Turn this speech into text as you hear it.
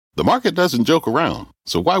The market doesn't joke around,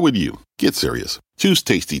 so why would you? Get serious. Choose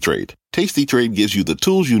Tasty Trade. Tasty Trade gives you the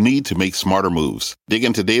tools you need to make smarter moves. Dig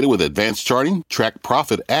into data with advanced charting, track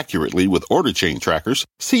profit accurately with order chain trackers,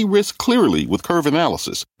 see risk clearly with curve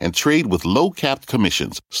analysis, and trade with low-capped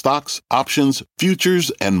commissions, stocks, options,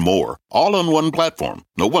 futures, and more. All on one platform.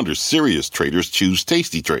 No wonder serious traders choose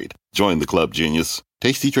Tasty Trade. Join the club, genius.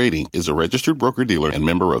 Tasty Trading is a registered broker-dealer and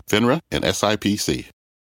member of FINRA and SIPC.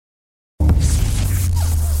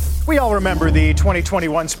 We all remember the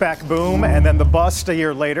 2021 SPAC boom and then the bust a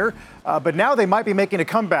year later. But now they might be making a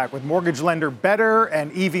comeback with mortgage lender Better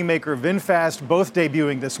and EV maker VinFast both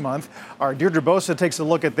debuting this month. Our Deirdre Bosa takes a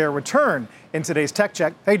look at their return in today's Tech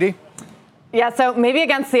Check. Hey, Dee. Yeah, so maybe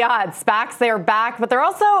against the odds. SPACs, they are back, but they're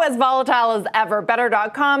also as volatile as ever.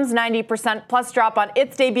 Better.com's 90% plus drop on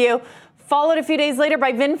its debut, followed a few days later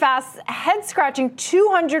by VinFast's head-scratching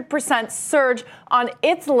 200% surge on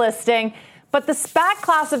its listing. But the SPAC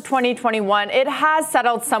class of 2021, it has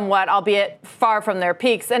settled somewhat, albeit far from their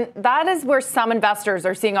peaks. And that is where some investors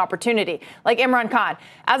are seeing opportunity, like Imran Khan.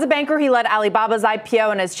 As a banker, he led Alibaba's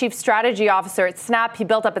IPO, and as chief strategy officer at Snap, he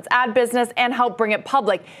built up its ad business and helped bring it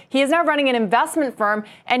public. He is now running an investment firm,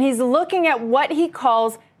 and he's looking at what he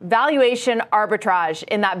calls valuation arbitrage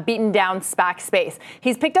in that beaten down SPAC space.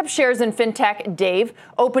 He's picked up shares in fintech Dave,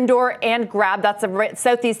 OpenDoor, and Grab. That's a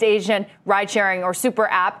Southeast Asian ride-sharing or super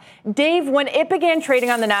app. Dave, when it began trading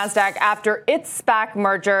on the NASDAQ after its SPAC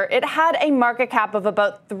merger, it had a market cap of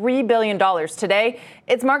about $3 billion. Today,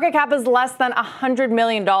 its market cap is less than $100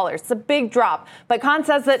 million. It's a big drop. But Khan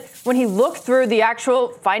says that when he looked through the actual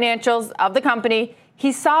financials of the company,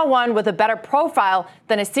 he saw one with a better profile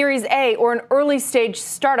than a Series A or an early stage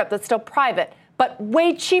startup that's still private, but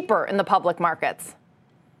way cheaper in the public markets.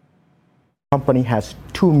 The company has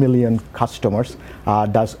 2 million customers,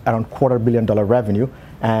 does around $250 million revenue,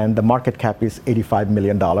 and the market cap is $85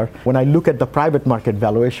 million. When I look at the private market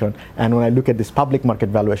valuation and when I look at this public market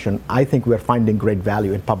valuation, I think we're finding great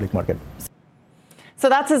value in public market. So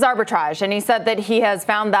that's his arbitrage, and he said that he has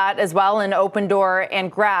found that as well in OpenDoor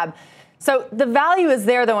and Grab. So the value is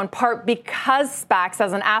there, though, in part because SPACs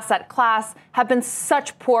as an asset class have been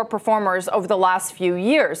such poor performers over the last few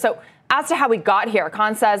years. So as to how we got here,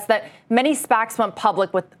 Khan says that many SPACs went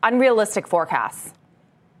public with unrealistic forecasts.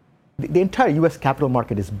 The entire U.S. capital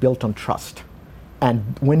market is built on trust.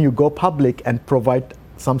 And when you go public and provide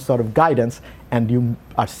some sort of guidance and you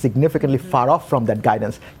are significantly far off from that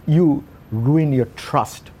guidance, you ruin your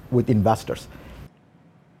trust with investors.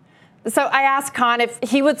 So I asked Khan if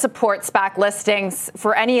he would support SPAC listings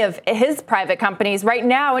for any of his private companies right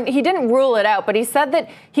now, and he didn't rule it out, but he said that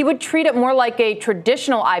he would treat it more like a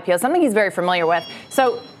traditional IPO, something he's very familiar with.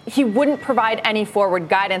 So he wouldn't provide any forward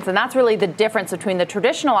guidance, and that's really the difference between the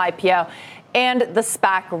traditional IPO and the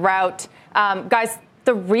SPAC route. Guys,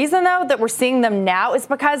 the reason, though, that we're seeing them now is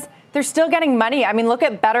because they're still getting money. I mean, look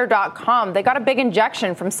at Better.com. They got a big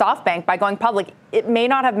injection from SoftBank by going public. It may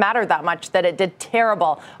not have mattered that much that it did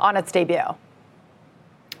terrible on its debut.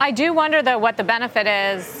 I do wonder, though, what the benefit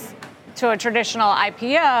is to a traditional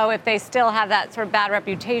IPO if they still have that sort of bad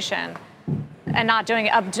reputation and not doing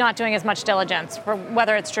as much diligence for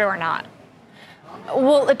whether it's true or not.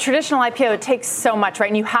 Well, a traditional IPO, it takes so much, right?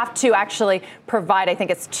 And you have to actually provide, I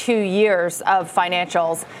think it's 2 years of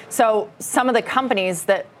financials. So some of the companies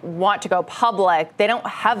that want to go public, they don't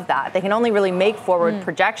have that. They can only really make forward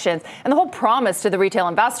projections. And the whole promise to the retail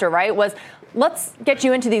investor, right, was let's get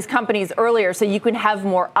you into these companies earlier so you can have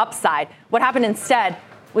more upside. What happened instead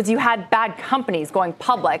was you had bad companies going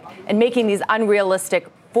public and making these unrealistic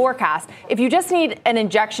forecasts. If you just need an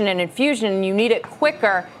injection and infusion and you need it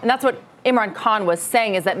quicker, and that's what Imran Khan was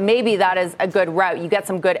saying, is that maybe that is a good route. You get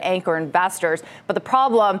some good anchor investors. But the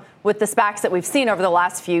problem with the SPACs that we've seen over the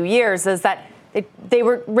last few years is that they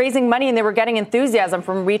were raising money and they were getting enthusiasm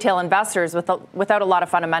from retail investors without a lot of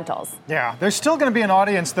fundamentals. Yeah, there's still going to be an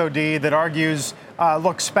audience, though, Dee, that argues,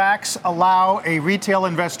 look, SPACs allow a retail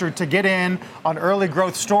investor to get in on early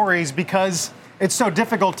growth stories because it's so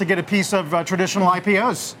difficult to get a piece of traditional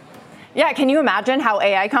IPOs. Yeah, can you imagine how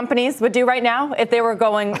AI companies would do right now if they were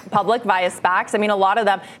going public via SPACs? I mean, a lot of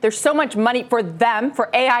them, there's so much money for them, for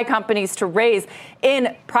AI companies to raise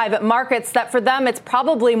in private markets that for them it's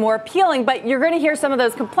probably more appealing. But you're going to hear some of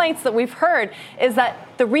those complaints that we've heard is that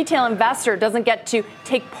the retail investor doesn't get to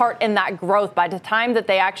take part in that growth. By the time that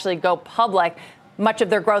they actually go public, much of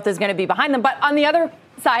their growth is going to be behind them. But on the other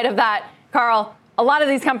side of that, Carl, a lot of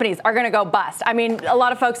these companies are going to go bust. I mean, a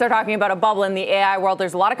lot of folks are talking about a bubble in the AI world.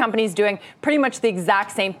 There's a lot of companies doing pretty much the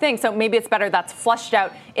exact same thing. So maybe it's better that's flushed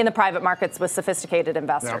out in the private markets with sophisticated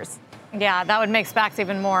investors. Yep. Yeah, that would make SPACs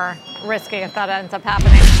even more risky if that ends up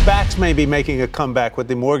happening. SPACs may be making a comeback with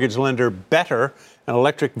the mortgage lender Better and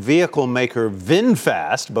electric vehicle maker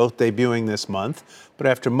VinFast, both debuting this month. But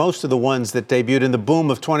after most of the ones that debuted in the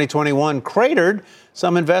boom of 2021 cratered,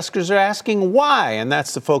 some investors are asking why. And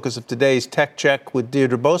that's the focus of today's Tech Check with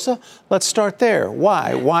Deirdre Bosa. Let's start there.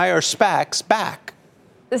 Why? Why are SPACs back?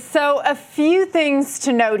 So a few things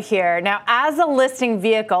to note here. Now, as a listing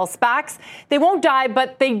vehicle, SPACs, they won't die,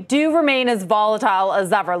 but they do remain as volatile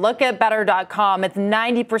as ever. Look at Better.com. It's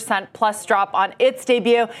 90% plus drop on its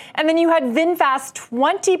debut. And then you had VinFast,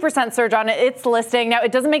 20% surge on its listing. Now,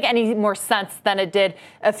 it doesn't make any more sense than it did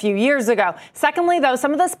a few years ago. Secondly, though,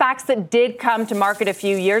 some of the SPACs that did come to market a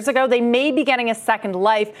few years ago, they may be getting a second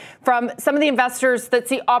life from some of the investors that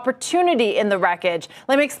see opportunity in the wreckage.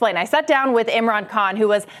 Let me explain. I sat down with Imran Khan, who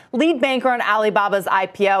was lead banker on Alibaba's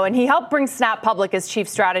IPO, and he helped bring Snap public as chief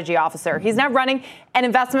strategy officer. He's now running an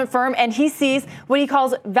investment firm, and he sees what he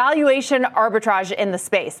calls valuation arbitrage in the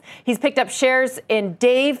space. He's picked up shares in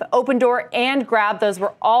Dave, OpenDoor, and Grab. Those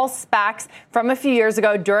were all SPACs from a few years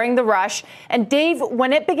ago during the rush. And Dave,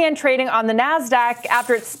 when it began trading on the NASDAQ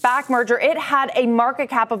after its SPAC merger, it had a market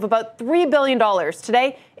cap of about $3 billion.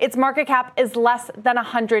 Today, its market cap is less than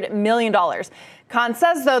 $100 million. Khan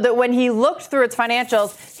says, though, that when he looked through its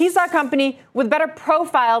financials, he saw a company with better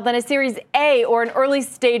profile than a Series A or an early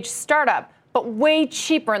stage startup, but way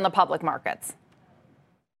cheaper in the public markets.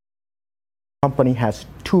 The company has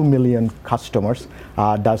 2 million customers,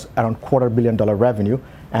 does around $250 million revenue,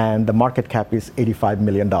 and the market cap is $85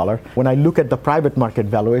 million. When I look at the private market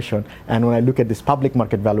valuation and when I look at this public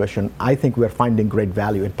market valuation, I think we're finding great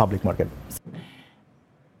value in public market.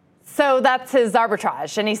 So that's his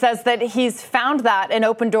arbitrage. And he says that he's found that in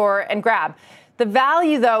OpenDoor and Grab. The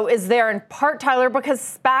value, though, is there in part, Tyler, because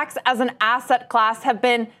SPACs as an asset class have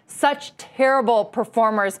been such terrible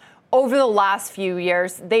performers over the last few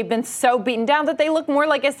years. They've been so beaten down that they look more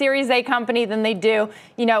like a Series A company than they do,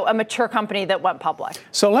 a mature company that went public.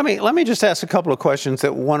 So let me just ask a couple of questions,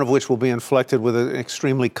 that one of which will be inflected with an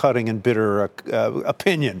extremely cutting and bitter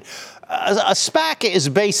opinion. A SPAC is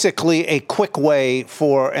basically a quick way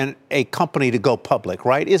for a company to go public,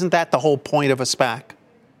 right? Isn't that the whole point of a SPAC?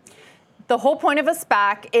 The whole point of a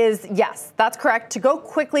SPAC is, yes, that's correct, to go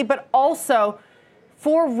quickly, but also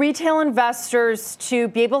for retail investors to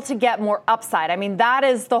be able to get more upside. I mean, that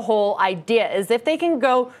is the whole idea, is if they can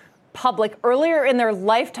go public earlier in their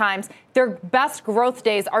lifetimes, their best growth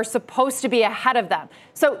days are supposed to be ahead of them.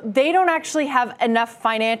 So they don't actually have enough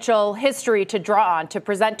financial history to draw on to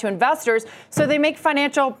present to investors, so they make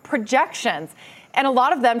financial projections. And a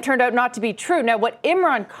lot of them turned out not to be true. Now, what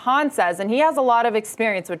Imran Khan says, and he has a lot of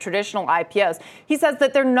experience with traditional IPOs, he says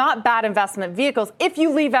that they're not bad investment vehicles if you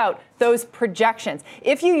leave out those projections.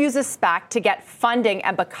 If you use a SPAC to get funding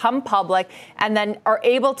and become public and then are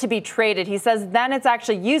able to be traded, he says then it's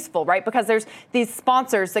actually useful, right? Because there's these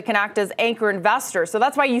sponsors that can act as anchor investors. So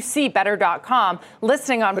that's why you see Better.com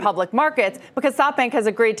listing on public markets, because SoftBank has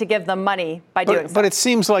agreed to give them money by doing so. But it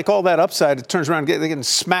seems like all that upside, it turns around, they're getting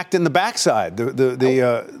smacked in the backside,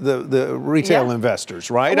 the retail investors,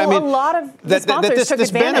 right? Well, I mean, a lot of sponsors took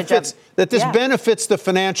advantage of that this benefits the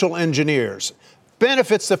financial engineers.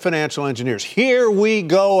 Benefits the financial engineers. Here we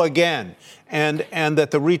go again, and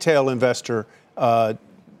that the retail investor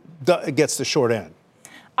gets the short end.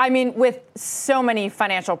 I mean, with so many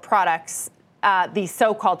financial products, the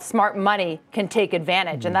so-called smart money can take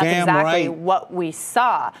advantage, and that's exactly what we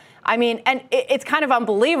saw. I mean, and it's kind of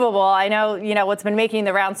unbelievable. I know, what's been making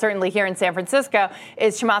the rounds, certainly here in San Francisco,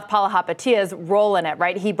 is Chamath Palihapitiya's role in it,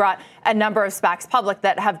 right? He brought a number of SPACs public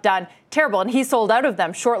that have done terrible, and he sold out of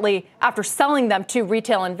them shortly after selling them to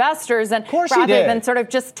retail investors. And rather than sort of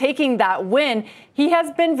just taking that win, he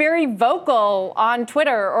has been very vocal on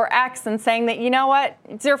Twitter or X and saying that, you know what,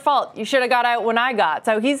 it's your fault. You should have got out when I got.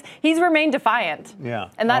 So he's remained defiant. Yeah.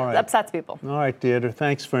 And that upsets people. All right, Deirdre,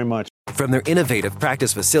 thanks very much. From their innovative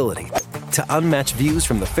practice facility to unmatched views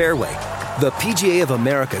from the fairway, the PGA of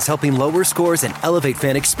America is helping lower scores and elevate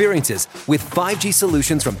fan experiences with 5G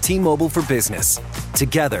solutions from T-Mobile for Business.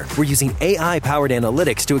 Together, we're using AI-powered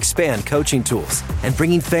analytics to expand coaching tools and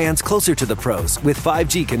bringing fans closer to the pros with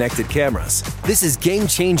 5G connected cameras. This is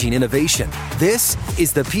game-changing innovation. This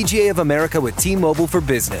is the PGA of America with T-Mobile for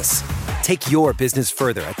Business. Take your business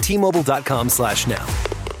further at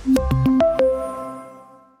T-Mobile.com/now.